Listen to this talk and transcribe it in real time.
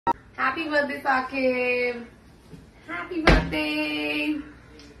Happy birthday, Saqib. Happy birthday.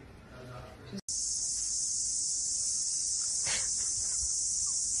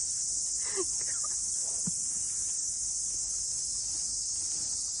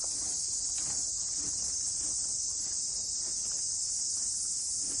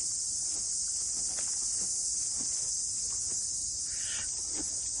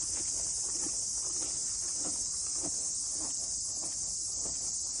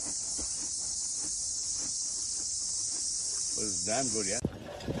 It was damn good, yeah.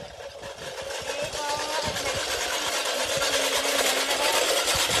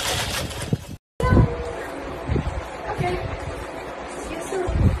 Okay. See you soon.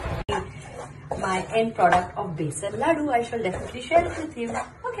 My end product of besan laddu, I shall definitely share it with you.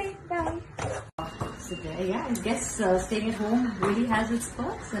 Okay, bye. So yeah, I guess staying at home really has its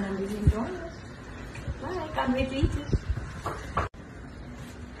perks and I'm really enjoying it. Bye, can't wait to eat it.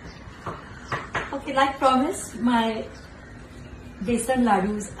 Okay, like promised, my besan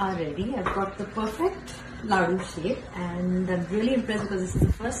laddus are ready. I've got the perfect laddu shape and I'm really impressed because this is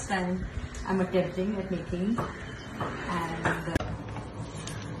the first time I'm attempting at making. And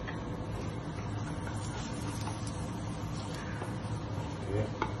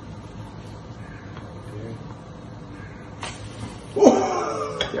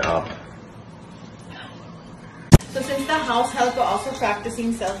Yeah. So since the house help are also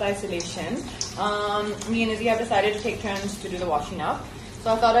practicing self-isolation, me and Izzy have decided to take turns to do the washing up.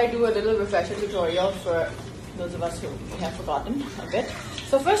 So I thought I'd do a little refresher tutorial for those of us who have forgotten a bit.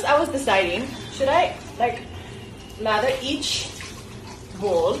 So first I was deciding, should I like lather each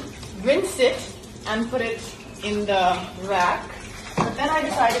bowl, rinse it and put it in the rack? But then I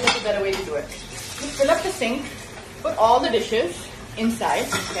decided there's a better way to do it. Just fill up the sink, put all the dishes inside,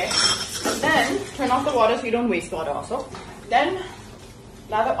 okay? And then turn off the water so you don't waste water also. Then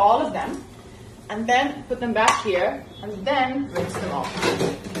lather all of them and then put them back here and then rinse them off.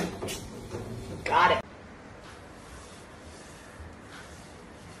 Got it.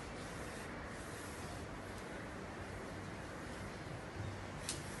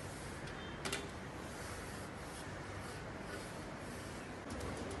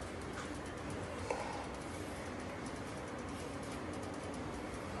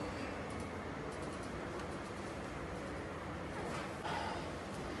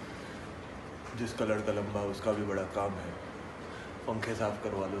 जिसका लड़का लंबा उसका भी बड़ा काम है पंखे साफ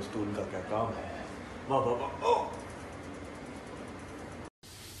करवा लो स्टूल का क्या काम है वाह वाह वाह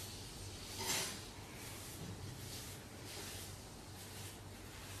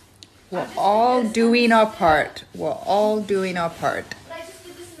We're all doing our part. We're all doing our part. But I just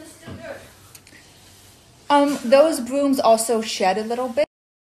did this in the still dirt. Those brooms also shed a little bit.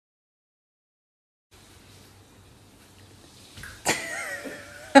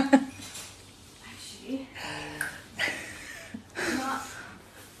 Actually, not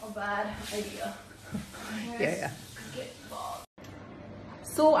a bad idea. Yeah.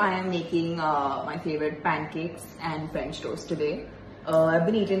 so I am making my favorite pancakes and French toast today. I've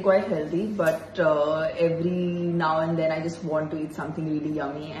been eating quite healthy, but every now and then I just want to eat something really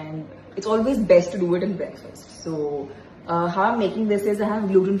yummy, and it's always best to do it in breakfast. So how I'm making this is I have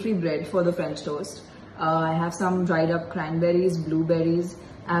gluten-free bread for the French toast. I have some dried up cranberries, blueberries.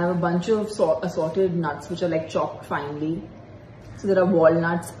 I have a bunch of assorted nuts which are like chopped finely. So there are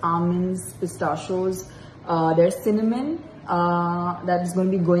walnuts, almonds, pistachios. There's cinnamon that is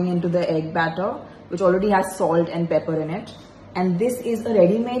going to be going into the egg batter, which already has salt and pepper in it. And this is a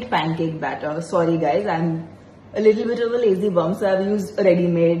ready-made pancake batter. Sorry guys, I'm a little bit of a lazy bum, so I've used a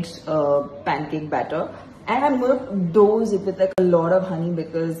ready-made pancake batter. And I'm going to dose it with like a lot of honey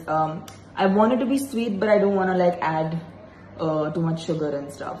because I want it to be sweet, but I don't want to like add too much sugar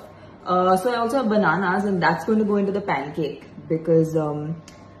and stuff. So I also have bananas, and that's going to go into the pancake because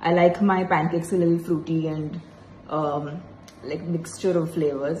I like my pancakes a little fruity and like mixture of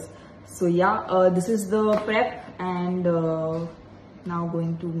flavors. So yeah, this is the prep, and now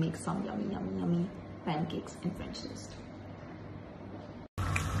going to make some yummy pancakes and French toast.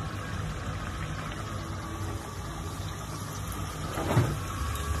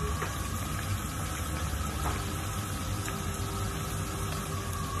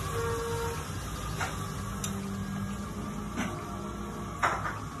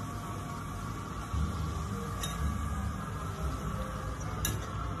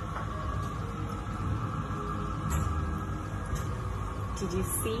 Did you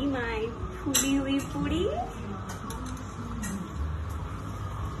see my poodly pooty?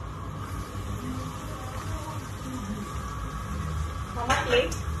 On my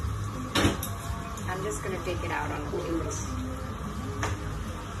plate. I'm just gonna take it out on the plate.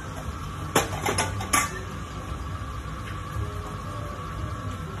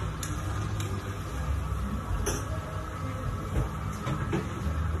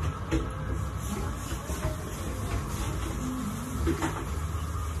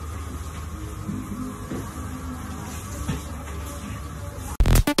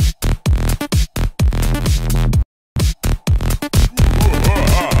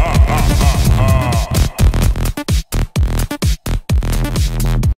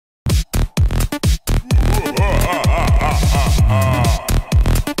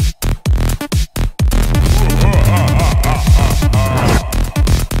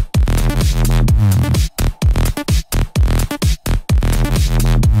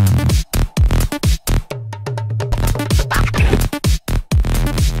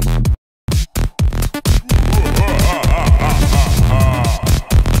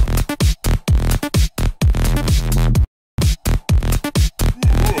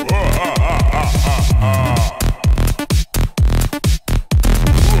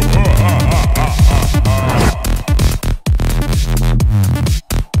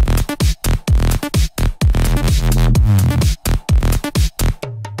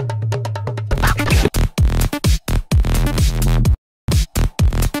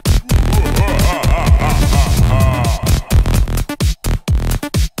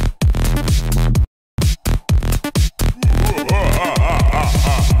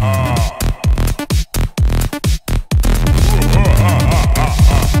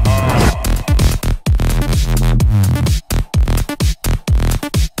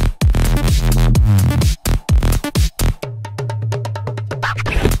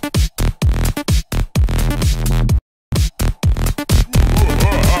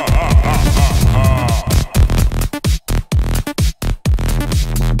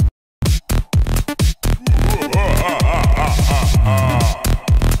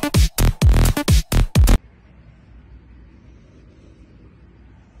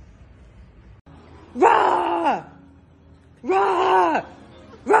 Rah! Rah!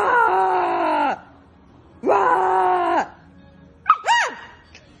 Rah! Rah!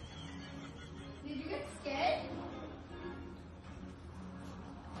 Did you get scared?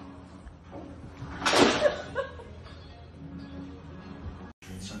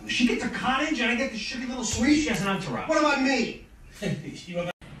 She gets a cottage and I get the shitty little suite. She has an entourage. What about me?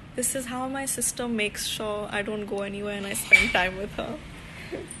 This is how my sister makes sure I don't go anywhere and I spend time with her.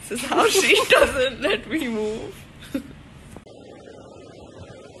 This is how she doesn't let me move.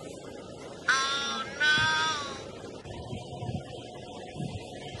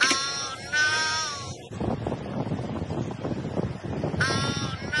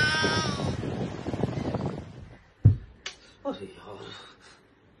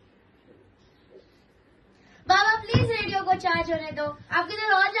 Baba please radio को charge होने दो। आप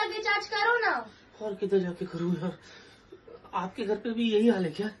किधर और जाके charge करो ना। और किधर जाके करूं यार? आपके घर पे भी यही हाल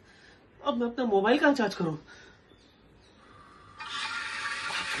है क्या? अब मैं अपना मोबाइल कहाँ चार्ज करूं?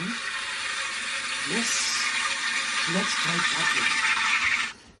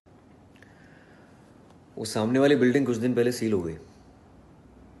 वो सामने वाली बिल्डिंग कुछ दिन पहले सील हो गई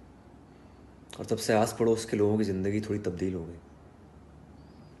और तब से आस पड़ोस के लोगों की जिंदगी थोड़ी तब्दील हो गई।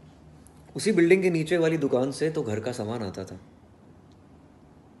 उसी बिल्डिंग के नीचे वाली दुकान से तो घर का सामान आता था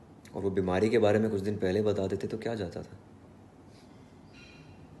और वो बीमारी के बारे में कुछ दिन पहले बता देते तो क्या जाता था।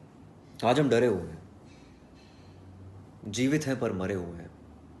 आज हम डरे हुए हैं, जीवित हैं पर मरे हुए हैं।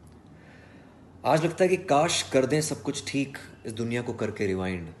 आज लगता है कि काश कर दें सब कुछ ठीक, इस दुनिया को करके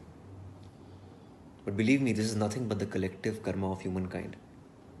rewind. But believe me, this is nothing but the collective Karma of human kind.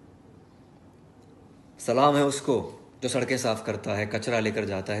 सलाम है उसको जो सड़कें साफ करता है, कचरा लेकर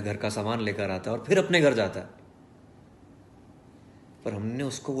जाता है, घर का सामान लेकर आता है और फिर अपने घर जाता है। पर हमने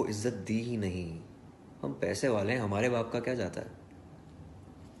उसको वो इज्जत दी ही नहीं। हम पैसे वाले हैं, हमारे बाप का क्या जाता है।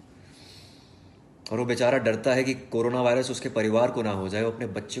 और वो बेचारा डरता है कि कोरोना वायरस उसके परिवार को ना हो जाए, वो अपने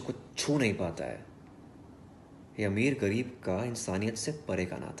बच्चे को छू नहीं पाता है। ये अमीर गरीब का इंसानियत से परे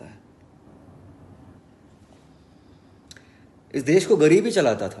का नाता है। इस देश को गरीब ही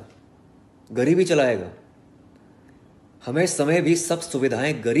चलाता था, गरीब ही चलाएगा। हमें समय भी सब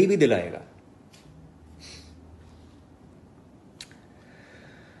सुविधाएं गरीब ही दिलाएगा।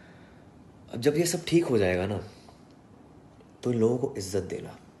 अब जब ये सब ठीक हो जाएगा ना, तो इन लोगों को इज्जत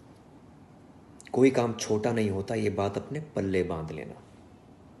देना। कोई काम छोटा नहीं होता, ये बात अपने पल्ले बांध लेना।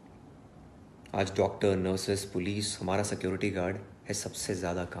 आज डॉक्टर, नर्सेस, पुलिस, हमारा सिक्योरिटी गार्ड है सबसे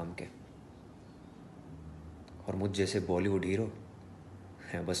ज्यादा काम के। और मुझ जैसे बॉलीवुड हीरो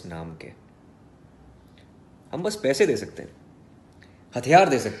हैं बस नाम के। हम बस पैसे दे सकते हैं, हथियार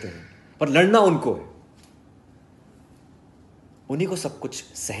दे सकते हैं, पर लड़ना उनको है। उन्हीं को सब कुछ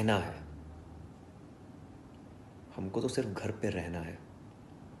सहना है। हमको तो सिर्फ घर पे रहना है.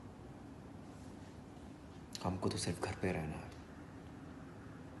 हमको तो सिर्फ घर पे रहना है.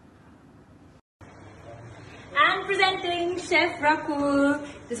 And presenting Chef Rakul.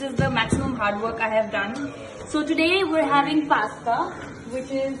 This is the maximum hard work I have done. So today we're having pasta,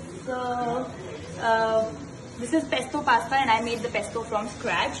 which is this is pesto pasta, and I made the pesto from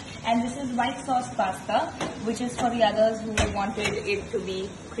scratch. And this is white sauce pasta, which is for the others who wanted it to be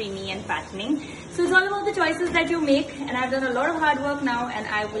creamy and fattening. So it's all about the choices that you make, and I've done a lot of hard work now, and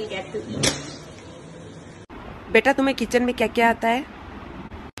I will get to eat. बेटा तुम्हें kitchen में क्या क्या आता है?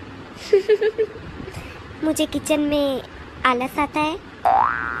 मुझे kitchen में आलस आता है,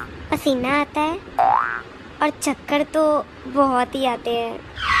 पसीना आता है और चक्कर तो बहुत ही आते हैं.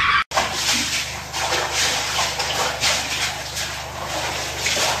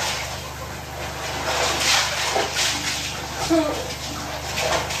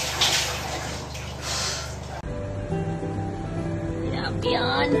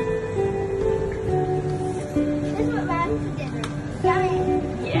 Beyond. This is what we're having for dinner. Yummy.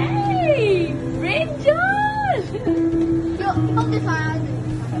 Yay! Great job! Yo, hold this on.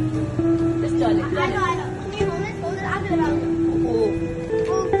 Just turn it. I know. Can you hold it? Hold it. I'll do it.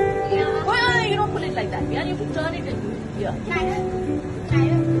 Oh. Yeah. Oh, you don't pull it like that. Yeah, you can turn it and here. Kind of.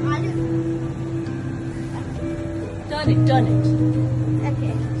 I'll do it. Turn it.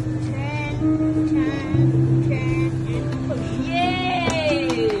 Okay. Turn, and push. Yay!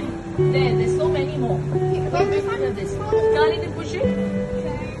 There's so many more. Hold this one. Look at this. Turn it and push it.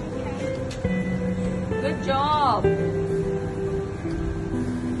 Good job.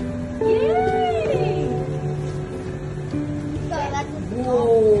 Yay! So that's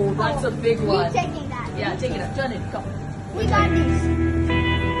Whoa, that's a big one. Keep taking that. Yeah, take it up. Turn it. Come. We got these.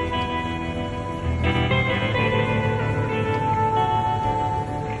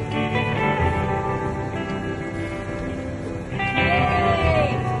 Yay!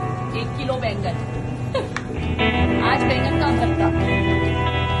 1 kilo बैंगन. आज बैंगन का भरता.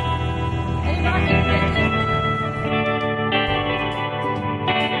 अरे वाह,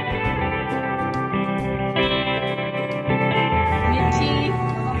 मिर्ची.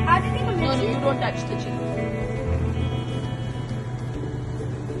 No, you don't touch the chili.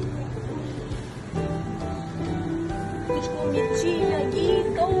 मुझको मिर्ची लगी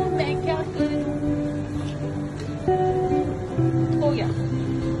तो मैं क्या करूं? हो गया.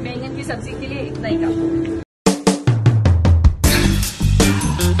 बैंगन की सब्जी के लिए इतना ही काफी.